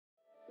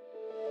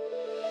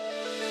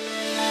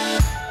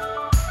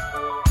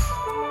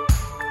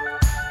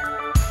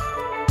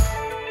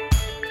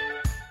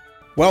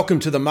Welcome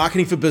to the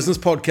Marketing for Business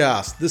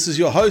podcast. This is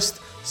your host,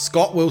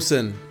 Scott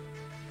Wilson.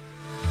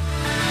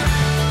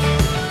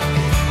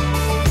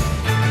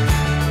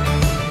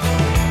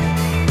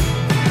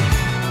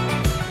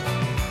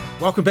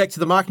 Welcome back to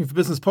the Marketing for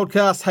Business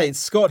podcast. Hey, it's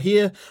Scott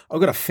here. I've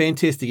got a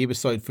fantastic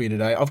episode for you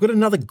today. I've got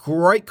another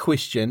great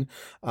question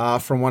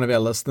from one of our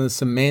listeners,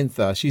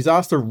 Samantha. She's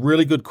asked a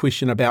really good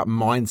question about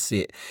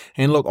mindset.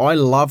 And look, I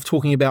love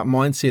talking about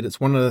mindset. It's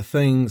one of the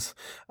things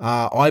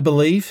I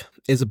believe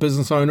as a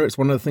business owner, it's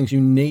one of the things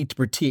you need to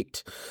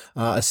protect,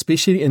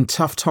 especially in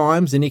tough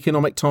times, in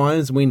economic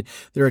times, when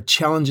there are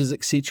challenges,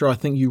 etc. I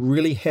think you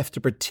really have to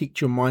protect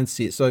your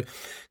mindset. So,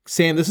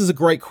 Sam, this is a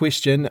great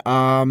question.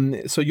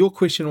 So your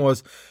question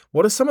was,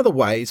 what are some of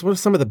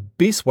the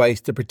best ways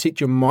to protect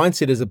your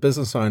mindset as a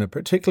business owner,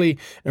 particularly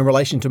in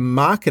relation to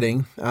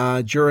marketing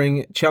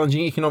during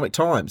challenging economic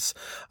times?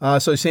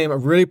 So Sam, I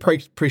really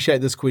appreciate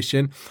this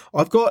question.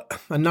 I've got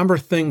a number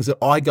of things that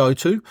I go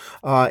to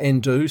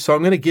and do. So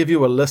I'm going to give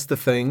you a list of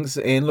things.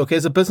 And look,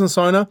 as a business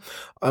owner,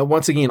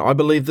 once again, I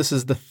believe this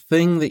is the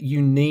thing that you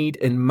need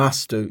and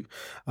must do.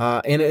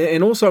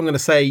 And also I'm going to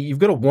say you've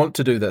got to want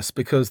to do this,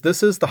 because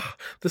this is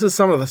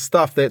some of the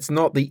stuff that's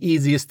not the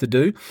easiest to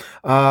do,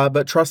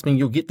 but trust me,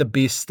 you'll get the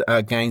best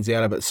gains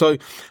out of it. So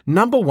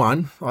number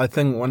one, I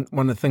think one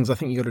of the things I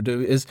think you got to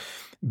do is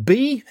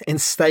be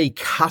and stay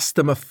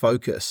customer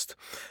focused.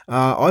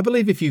 I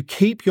believe if you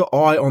keep your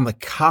eye on the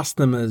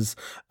customer's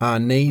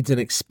needs and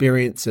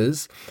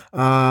experiences,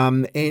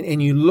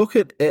 and you look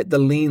at the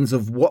lens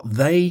of what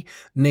they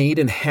need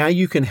and how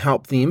you can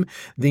help them,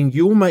 then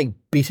you'll make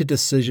better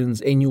decisions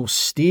and you'll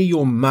steer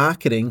your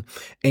marketing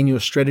and your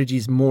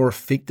strategies more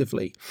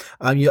effectively.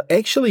 I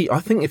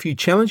think if you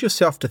challenge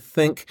yourself to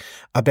think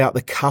about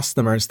the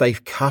customer and stay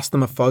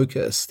customer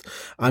focused,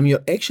 you'll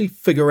actually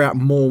figure out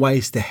more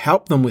ways to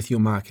help them with your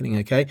marketing,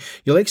 okay?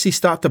 You'll actually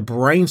start to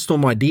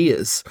brainstorm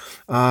ideas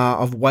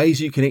of ways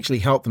you can actually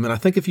help them. And I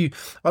think I've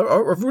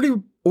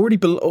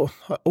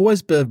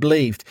always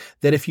believed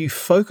that if you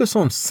focus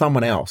on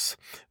someone else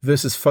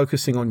versus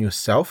focusing on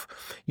yourself,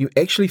 you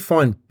actually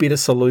find better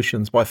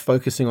solutions by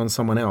focusing on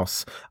someone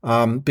else.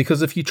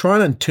 Because if you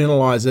try and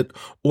internalize it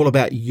all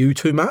about you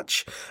too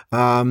much,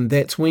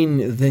 that's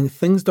when then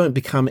things don't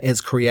become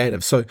as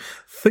creative. So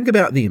think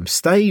about them,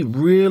 stay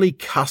really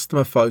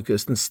customer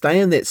focused and stay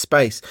in that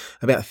space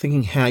about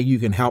thinking how you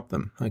can help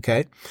them.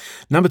 Okay.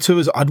 Number two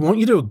is I'd want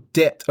you to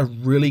adapt a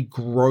really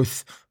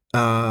growth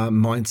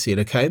mindset,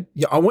 okay?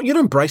 Yeah, I want you to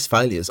embrace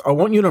failures. I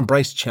want you to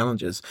embrace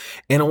challenges,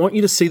 and I want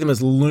you to see them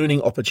as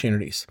learning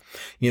opportunities.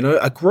 You know,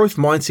 a growth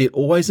mindset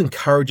always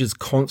encourages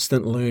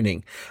constant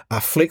learning,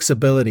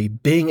 flexibility,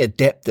 being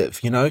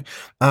adaptive,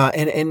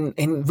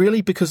 and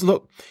really, because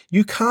look,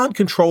 you can't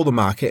control the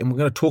market, and we're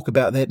going to talk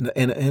about that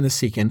in a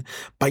second,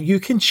 but you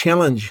can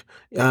challenge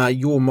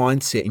your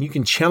mindset, and you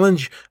can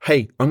challenge,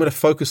 hey, I'm going to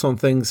focus on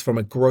things from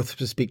a growth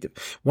perspective.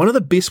 One of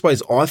the best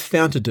ways I've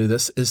found to do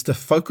this is to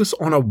focus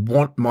on a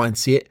want mindset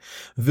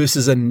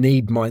versus a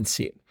need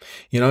mindset.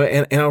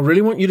 And I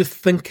really want you to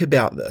think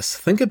about this.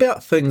 Think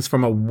about things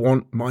from a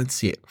want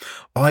mindset.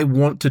 I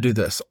want to do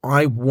this.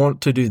 I want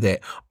to do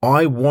that.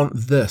 I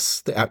want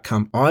this, the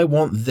outcome. I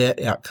want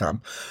that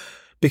outcome.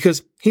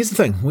 Because here's the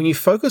thing, when you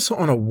focus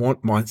on a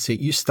want mindset,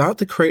 you start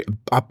to create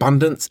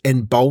abundance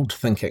and bold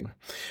thinking.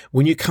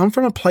 When you come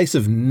from a place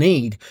of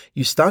need,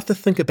 you start to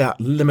think about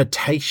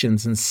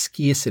limitations and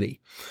scarcity.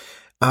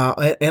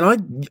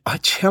 And I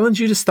challenge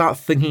you to start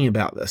thinking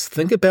about this.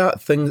 Think about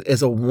things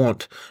as a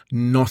want,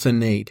 not a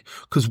need,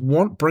 because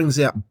want brings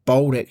out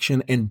bold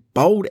action, and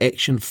bold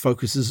action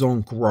focuses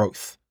on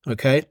growth.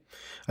 Okay.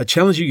 I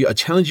challenge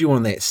you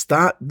on that.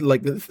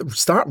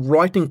 Start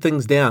writing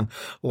things down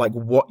like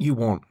what you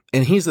want.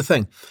 And here's the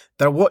thing,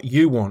 they're what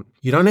you want.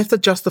 You don't have to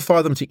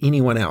justify them to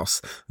anyone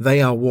else.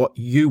 They are what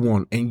you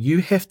want, and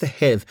you have to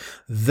have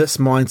this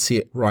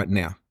mindset right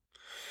now.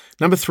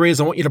 Number three is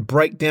I want you to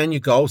break down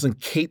your goals and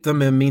keep the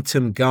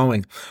momentum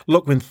going.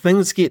 Look, when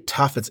things get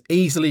tough, it's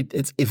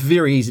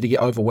very easy to get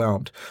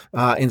overwhelmed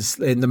and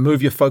to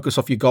move your focus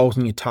off your goals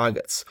and your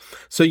targets.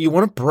 So you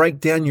want to break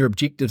down your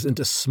objectives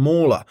into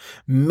smaller,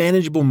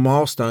 manageable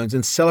milestones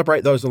and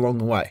celebrate those along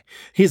the way.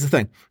 Here's the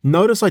thing.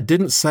 Notice I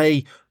didn't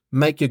say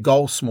make your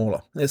goals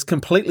smaller. It's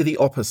completely the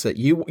opposite.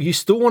 You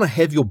still want to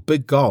have your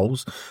big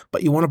goals,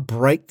 but you want to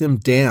break them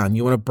down.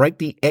 You want to break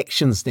the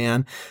actions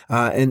down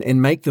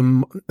and make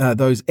them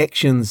those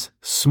actions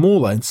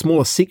smaller in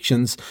smaller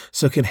sections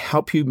so it can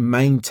help you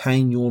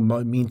maintain your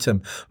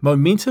momentum.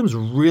 Momentum is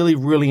really,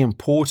 really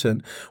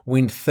important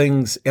when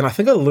things, and I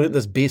think I learned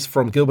this best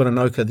from Gilbert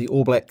Enoka, the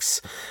All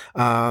Blacks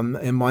and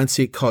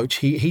mindset coach.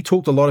 He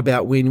talked a lot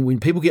about when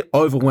people get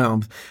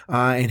overwhelmed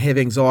and have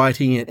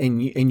anxiety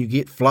and you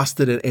get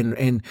flustered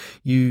and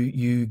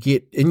you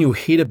get in your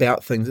head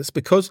about things, it's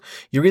because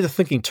you're either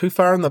thinking too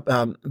far in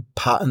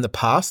the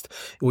past,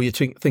 or you're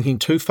thinking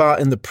too far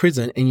in the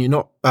present, and you're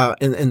not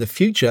in the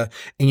future,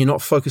 and you're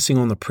not focusing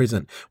on the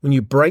present. When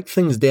you break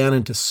things down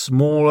into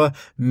smaller,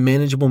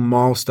 manageable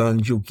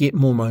milestones, you'll get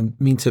more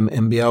momentum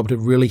and be able to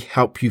really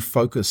help you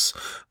focus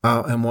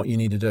on what you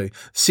need to do.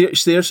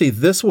 Seriously,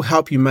 this will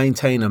help you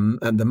maintain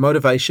the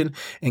motivation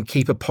and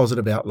keep a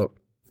positive outlook.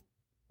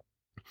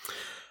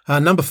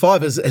 Number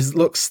 5 is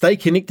look, stay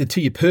connected to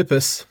your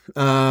purpose.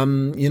 I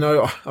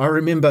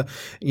remember,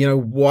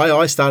 why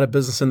I started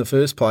business in the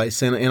first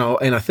place, and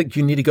I think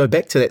you need to go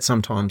back to that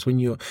sometimes when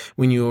you're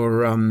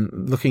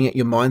looking at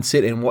your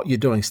mindset and what you're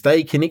doing.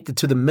 Stay connected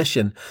to the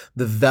mission,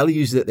 the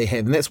values that they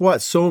have, and that's why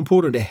it's so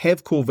important to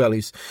have core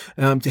values,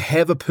 to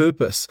have a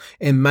purpose,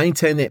 and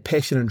maintain that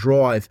passion and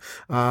drive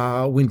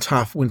when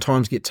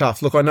times get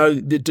tough. Look, I know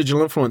the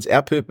Digital Influence,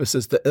 our purpose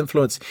is to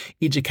influence,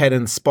 educate,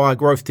 and inspire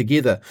growth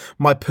together.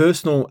 My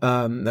personal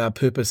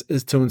purpose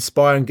is to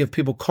inspire and give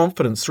people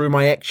confidence through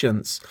my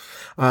actions.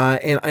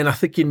 And I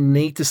think you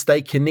need to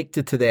stay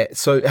connected to that.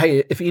 So,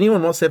 hey, if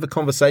anyone wants to have a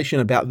conversation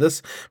about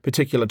this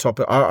particular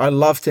topic, I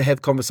love to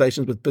have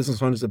conversations with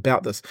business owners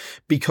about this,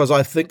 because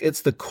I think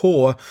it's the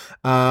core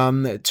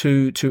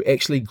to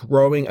actually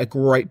growing a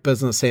great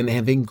business and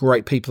having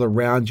great people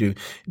around you.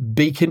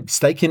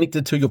 Stay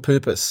connected to your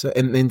purpose.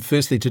 And then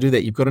firstly, to do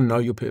that, you've got to know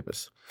your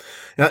purpose.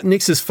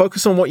 Next is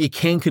focus on what you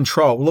can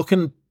control. Look,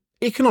 in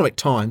economic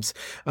times,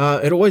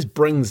 it always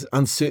brings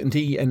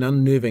uncertainty and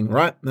unnerving,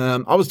 right?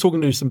 I was talking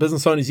to some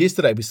business owners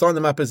yesterday. We signed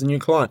them up as a new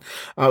client.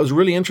 It was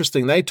really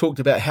interesting. They talked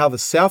about how the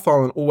South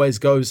Island always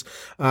goes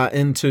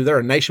they're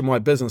a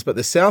nationwide business, but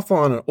the South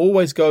Island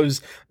always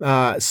goes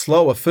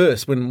slower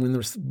first when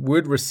the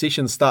word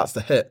recession starts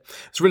to hit.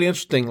 It's really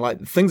interesting.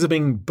 Like, things have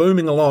been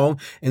booming along,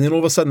 and then all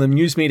of a sudden the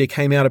news media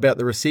came out about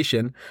the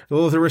recession.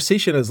 Well, the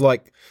recession is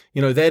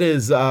that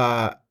is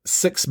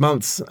 6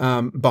 months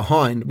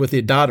behind with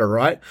their data,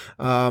 right?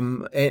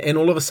 And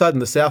all of a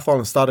sudden the South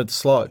Island started to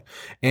slow,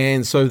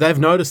 and so they've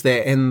noticed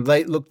that, and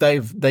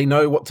they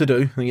know what to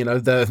do.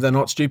 They're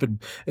not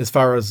stupid as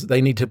far as they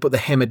need to put the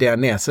hammer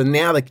down now. So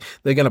now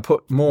they're going to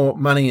put more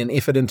money and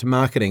effort into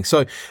marketing.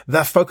 So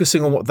they're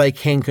focusing on what they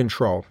can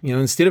control.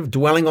 Instead of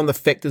dwelling on the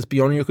factors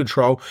beyond your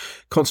control,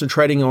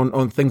 concentrating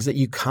on things that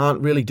you can't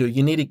really do.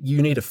 You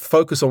need to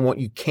focus on what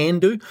you can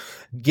do.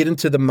 Get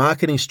into the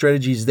marketing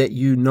strategies that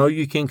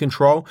you can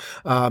control.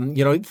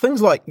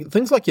 Things like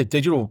your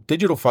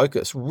digital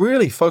focus.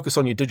 Really focus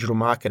on your digital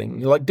marketing.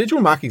 Digital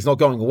marketing is not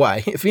going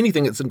away. If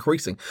anything, it's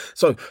increasing.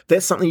 So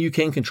that's something you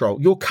can control.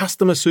 Your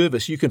customer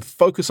service. You can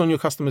focus on your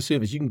customer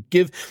service. You can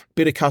give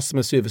better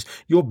customer service.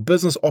 Your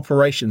business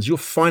operations, your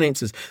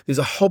finances. There's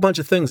a whole bunch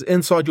of things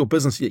inside your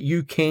business that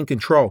you can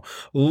control.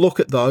 Look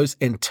at those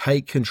and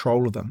take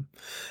control of them.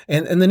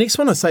 And the next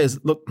one I say is,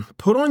 look,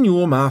 put on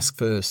your mask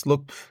first.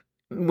 Look,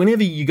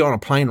 whenever you go on a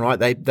plane, right,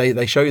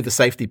 they show you the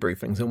safety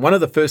briefings. And one of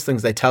the first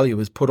things they tell you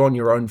is put on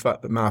your own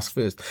mask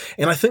first.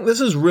 And I think this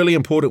is really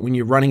important when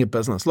you're running a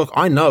business. Look,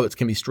 I know it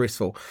can be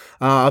stressful.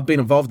 I've been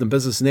involved in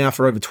business now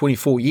for over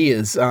 24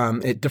 years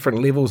at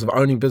different levels of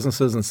owning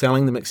businesses and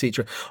selling them,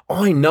 etc.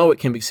 I know it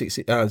can be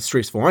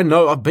stressful. I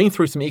know I've been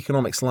through some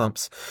economic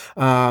slumps,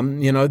 the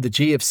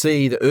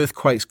GFC, the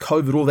earthquakes,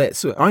 COVID, all that.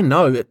 So I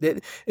know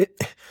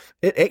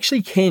it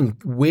actually can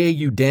wear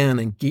you down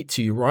and get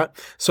to you, right?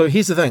 So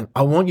here's the thing.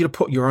 I want you to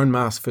put your own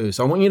mask first.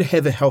 I want you to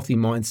have a healthy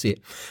mindset.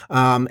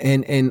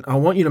 And I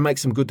want you to make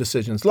some good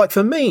decisions. Like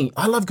for me,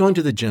 I love going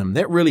to the gym.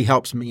 That really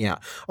helps me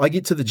out. I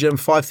get to the gym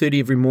 5:30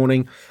 every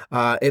morning.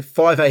 At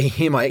 5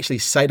 a.m., I actually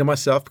say to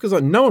myself, because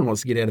no one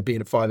wants to get out of bed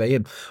at 5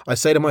 a.m., I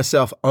say to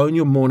myself, own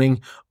your morning,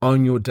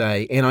 own your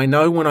day. And I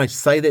know when I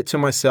say that to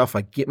myself,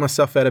 I get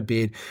myself out of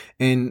bed,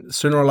 and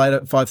sooner or later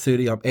at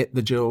 5:30, I'm at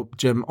the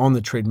gym on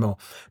the treadmill.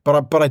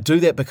 But I do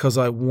that because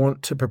I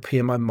want to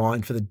prepare my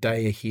mind for the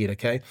day ahead,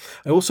 okay?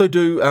 I also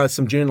do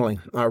some journaling.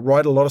 I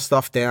write a lot of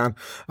stuff down.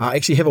 I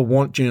actually have a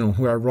want journal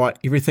where I write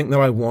everything that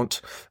I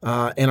want,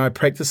 and I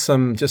practice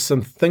some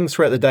things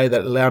throughout the day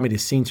that allow me to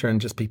center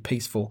and just be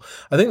peaceful.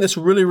 I think that's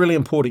really, really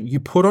important. You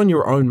put on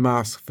your own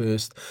mask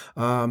first,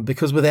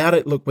 because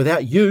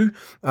without you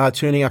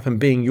turning up and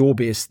being your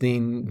best,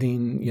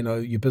 then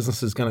your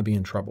business is going to be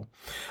in trouble.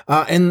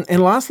 And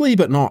lastly,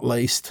 but not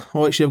least,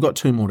 actually I've got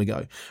 2 more to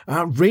go.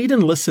 Read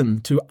and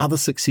listen to other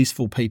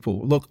successful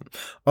people. Look,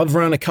 I've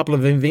run a couple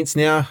of events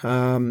now,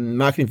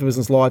 Marketing for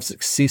Business Live,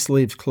 Success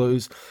Leaves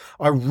Clues.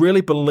 I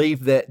really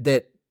believe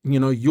that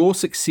your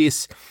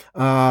success,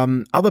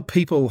 other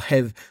people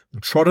have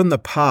trodden the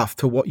path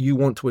to what you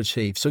want to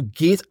achieve. So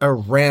get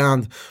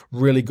around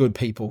really good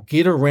people.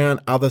 Get around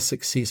other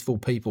successful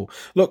people.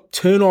 Look,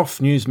 turn off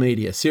news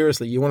media.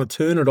 Seriously, you want to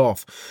turn it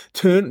off.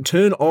 Turn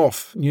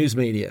off news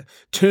media.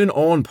 Turn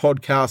on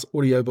podcasts,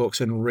 audiobooks,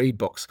 and read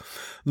books.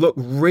 Look,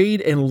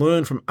 read and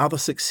learn from other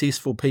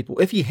successful people.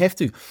 If you have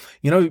to,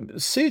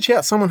 search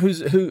out someone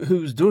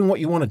who's doing what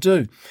you want to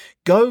do.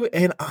 Go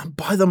and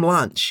buy them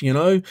lunch,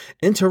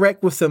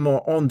 interact with them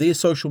on their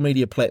social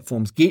media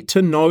platforms. Get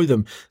to know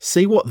them.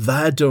 See what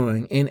they're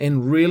doing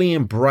and really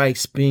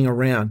embrace being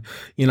around.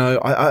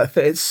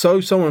 It's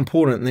so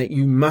important that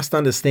you must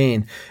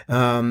understand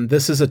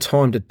this is a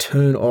time to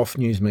turn off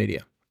news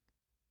media.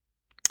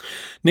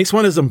 Next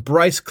one is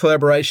embrace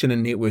collaboration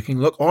and networking.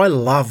 Look, I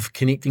love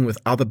connecting with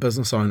other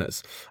business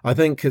owners. I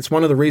think it's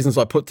one of the reasons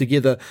I put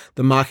together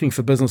the Marketing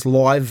for Business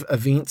live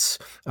events.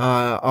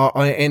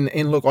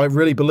 Look, I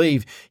really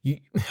believe,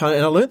 and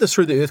I learned this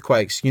through the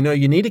earthquakes, you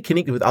need to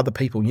connect with other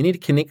people. You need to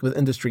connect with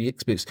industry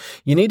experts.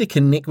 You need to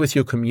connect with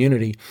your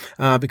community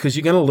because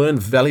you're going to learn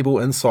valuable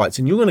insights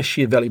and you're going to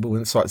share valuable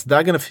insights.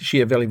 They're going to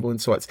share valuable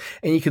insights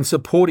and you can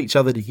support each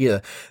other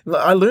together.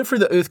 I learned through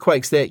the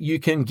earthquakes that you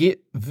can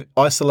get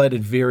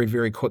isolated very,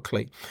 very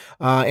quickly.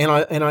 And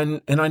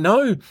I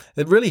know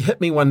it really hit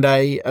me one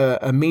day.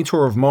 A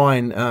mentor of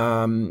mine,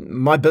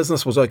 my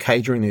business was okay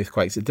during the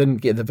earthquakes.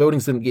 The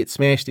buildings didn't get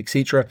smashed,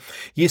 etc.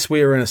 Yes,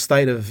 we were in a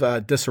state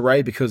of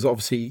disarray because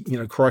obviously,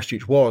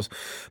 Christchurch was.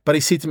 But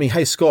he said to me,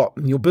 "Hey, Scott,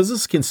 your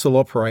business can still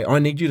operate. I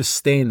need you to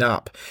stand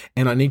up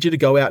and I need you to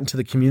go out into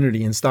the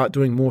community and start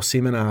doing more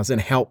seminars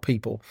and help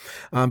people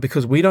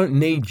because we don't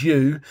need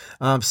you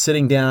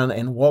sitting down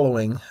and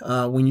wallowing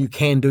when you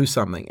can do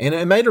something." And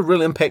it made a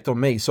real impact on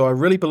me. So I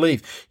really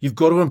believe you've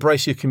got to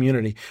embrace your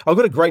community. I've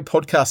got a great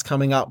podcast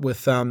coming up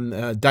with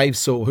Dave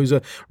Sewell, who's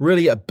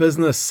really a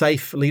business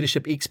safe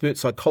leadership expert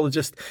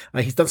psychologist.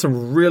 He's done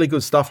some really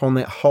good stuff on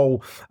that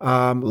whole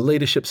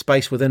leadership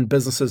space within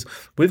businesses.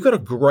 We've got a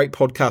great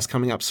podcast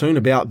coming up soon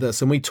about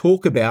this, and we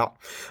talk about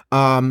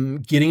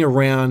getting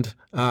around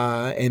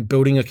and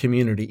building a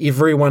community.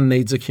 Everyone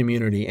needs a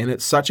community, and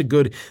it's such a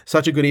good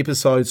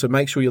episode. So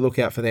make sure you look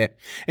out for that.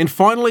 And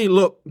finally,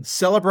 look,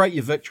 celebrate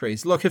your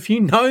victories. Look, if you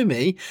know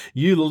me,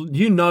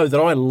 you know that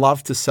I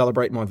love to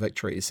celebrate my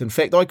victories. In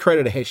fact, I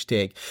created a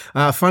hashtag.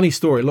 Funny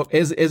story. Look,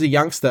 as a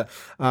youngster,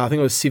 I think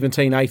I was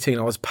 17, 18,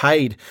 I was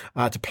paid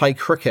to play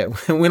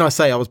cricket. When I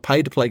say I was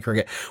paid to play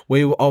cricket,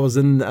 I was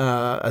in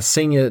a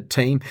senior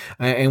team,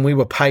 and we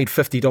were paid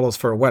 $50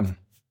 for a win.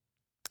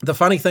 The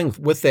funny thing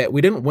with that,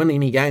 we didn't win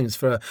any games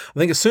I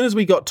think as soon as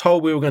we got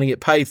told we were going to get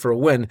paid for a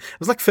win, it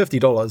was like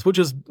 $50, which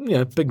is,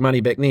 big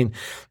money back then.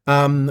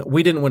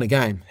 We didn't win a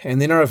game.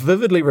 And then I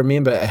vividly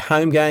remember a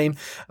home game,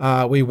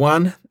 we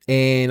won.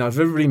 And I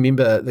vividly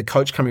remember the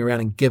coach coming around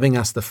and giving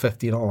us the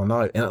 $50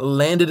 note, and it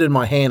landed in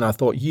my hand. I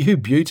thought, you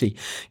beauty,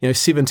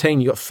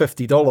 17, you got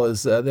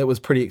 $50. That was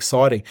pretty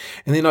exciting.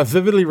 And then I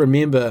vividly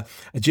remember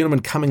a gentleman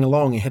coming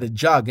along. He had a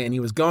jug and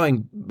he was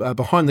going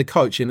behind the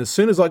coach. And as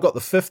soon as I got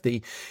the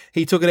 50,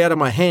 he took it out of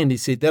my hand. He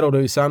said, "That'll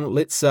do, son.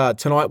 Let's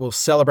tonight we'll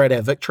celebrate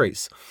our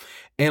victories."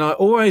 And I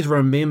always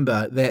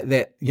remember that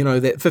that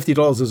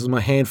 $50 was in my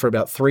hand for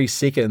about 3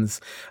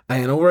 seconds.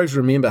 And I always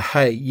remember,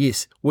 hey,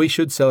 yes, we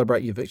should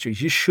celebrate your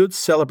victories. You should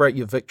celebrate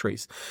your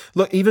victories.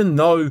 Look, even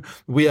though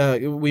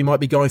we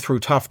might be going through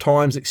tough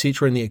times,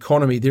 etc., in the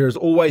economy, there is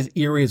always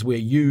areas where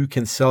you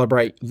can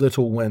celebrate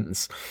little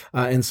wins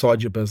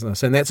inside your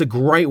business. And that's a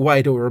great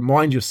way to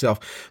remind yourself,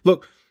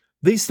 look,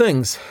 these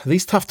things,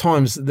 these tough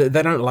times, they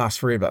don't last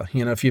forever.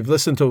 If you've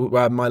listened to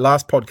my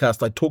last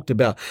podcast, I talked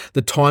about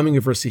the timing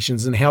of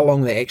recessions and how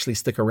long they actually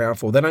stick around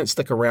for. They don't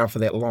stick around for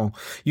that long.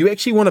 You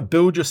actually want to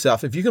build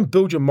yourself. If you can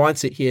build your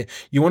mindset here,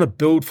 you want to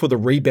build for the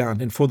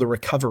rebound and for the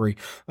recovery.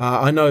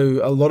 I know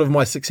a lot of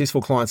my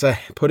successful clients are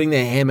putting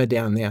their hammer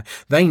down now.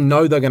 They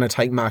know they're going to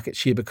take market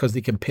share because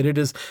their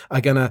competitors are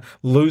going to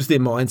lose their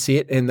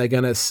mindset and they're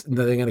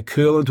going to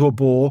curl into a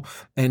ball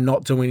and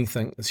not do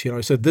anything.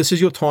 So this is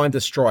your time to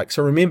strike.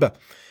 So remember,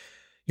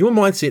 your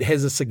mindset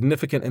has a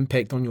significant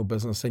impact on your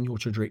business and your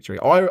trajectory.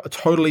 I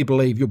totally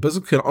believe your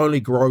business can only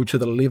grow to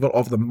the level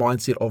of the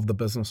mindset of the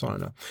business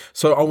owner.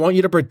 So I want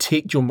you to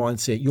protect your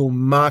mindset, your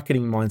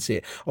marketing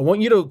mindset. I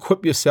want you to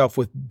equip yourself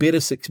with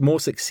more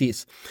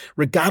success,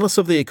 regardless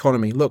of the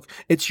economy. Look,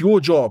 it's your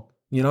job.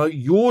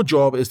 Your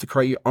job is to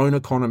create your own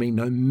economy,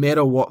 no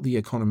matter what the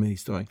economy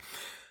is doing.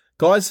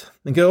 Guys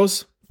and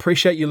girls,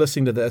 appreciate you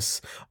listening to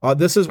this.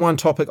 This is one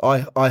topic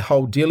I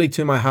hold dearly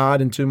to my heart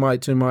and to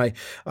my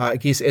I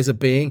guess as a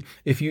being.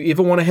 If you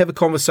ever want to have a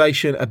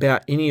conversation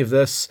about any of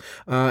this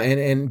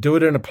and do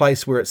it in a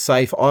place where it's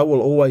safe, I will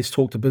always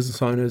talk to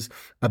business owners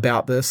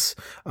about this.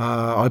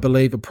 I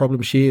believe a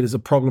problem shared is a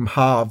problem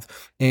halved,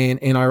 and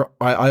I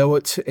owe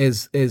it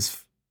as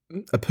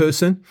a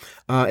person,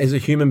 as a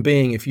human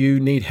being. If you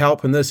need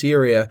help in this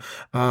area,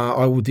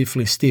 I will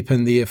definitely step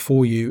in there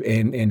for you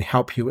and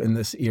help you in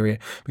this area,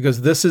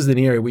 because this is an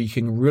area where you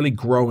can really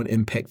grow and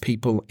impact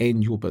people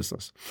and your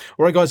business.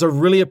 All right, guys, I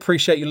really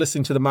appreciate you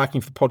listening to the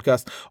Marketing for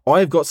Podcast.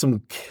 I've got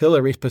some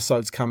killer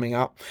episodes coming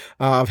up.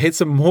 I've had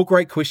some more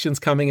great questions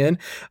coming in.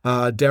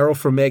 Daryl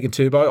from Mag and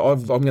Turbo,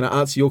 I'm going to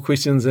answer your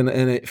questions in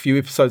a few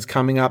episodes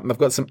coming up. I've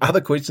got some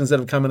other questions that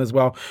have come in as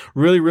well.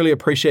 Really, really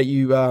appreciate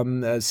you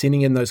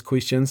sending in those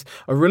questions.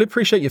 listens. I really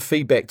appreciate your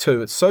feedback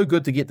too. It's so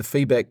good to get the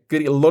feedback,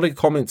 getting a lot of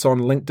comments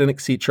on LinkedIn,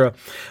 etc.,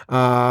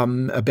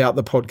 about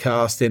the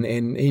podcast,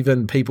 and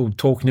even people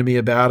talking to me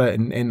about it.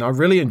 And I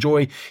really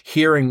enjoy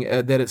hearing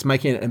that it's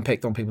making an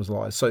impact on people's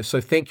lives.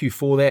 So thank you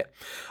for that.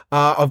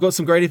 I've got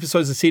some great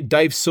episodes. As I said,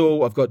 Dave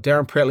Sewell. I've got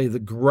Darren Prattley, the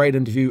great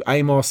interview.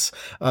 Amos.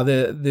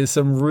 There's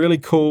some really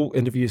cool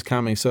interviews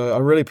coming. So I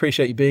really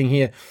appreciate you being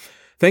here.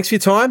 Thanks for your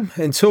time.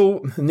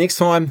 Until next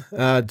time,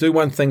 do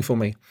one thing for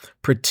me.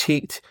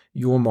 Protect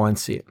your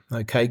mindset.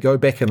 Okay, go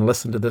back and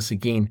listen to this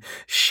again.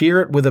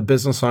 Share it with a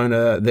business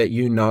owner that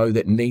you know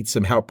that needs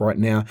some help right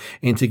now.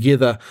 And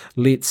together,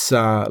 let's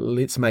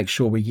make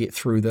sure we get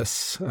through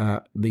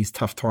these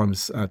tough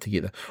times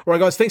together. All right,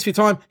 guys, thanks for your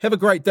time. Have a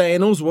great day,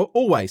 and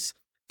always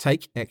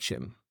take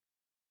action.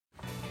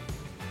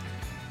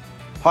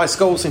 Hi,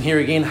 Scott Wilson here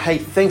again. Hey,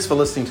 thanks for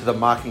listening to the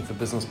Marketing for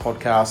Business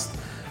podcast.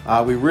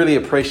 We really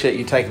appreciate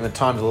you taking the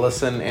time to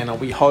listen, and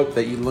we hope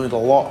that you learned a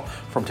lot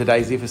from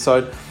today's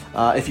episode.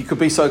 If you could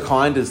be so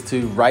kind as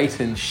to rate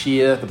and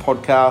share the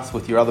podcast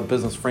with your other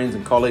business friends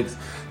and colleagues,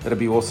 that'd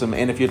be awesome.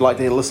 And if you'd like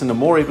to listen to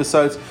more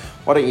episodes,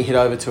 why don't you head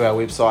over to our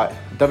website,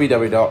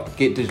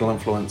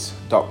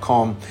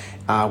 www.getdigitalinfluence.com,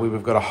 where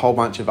we've got a whole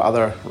bunch of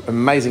other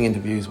amazing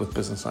interviews with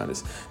business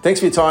owners. Thanks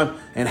for your time,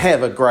 and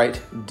have a great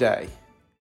day.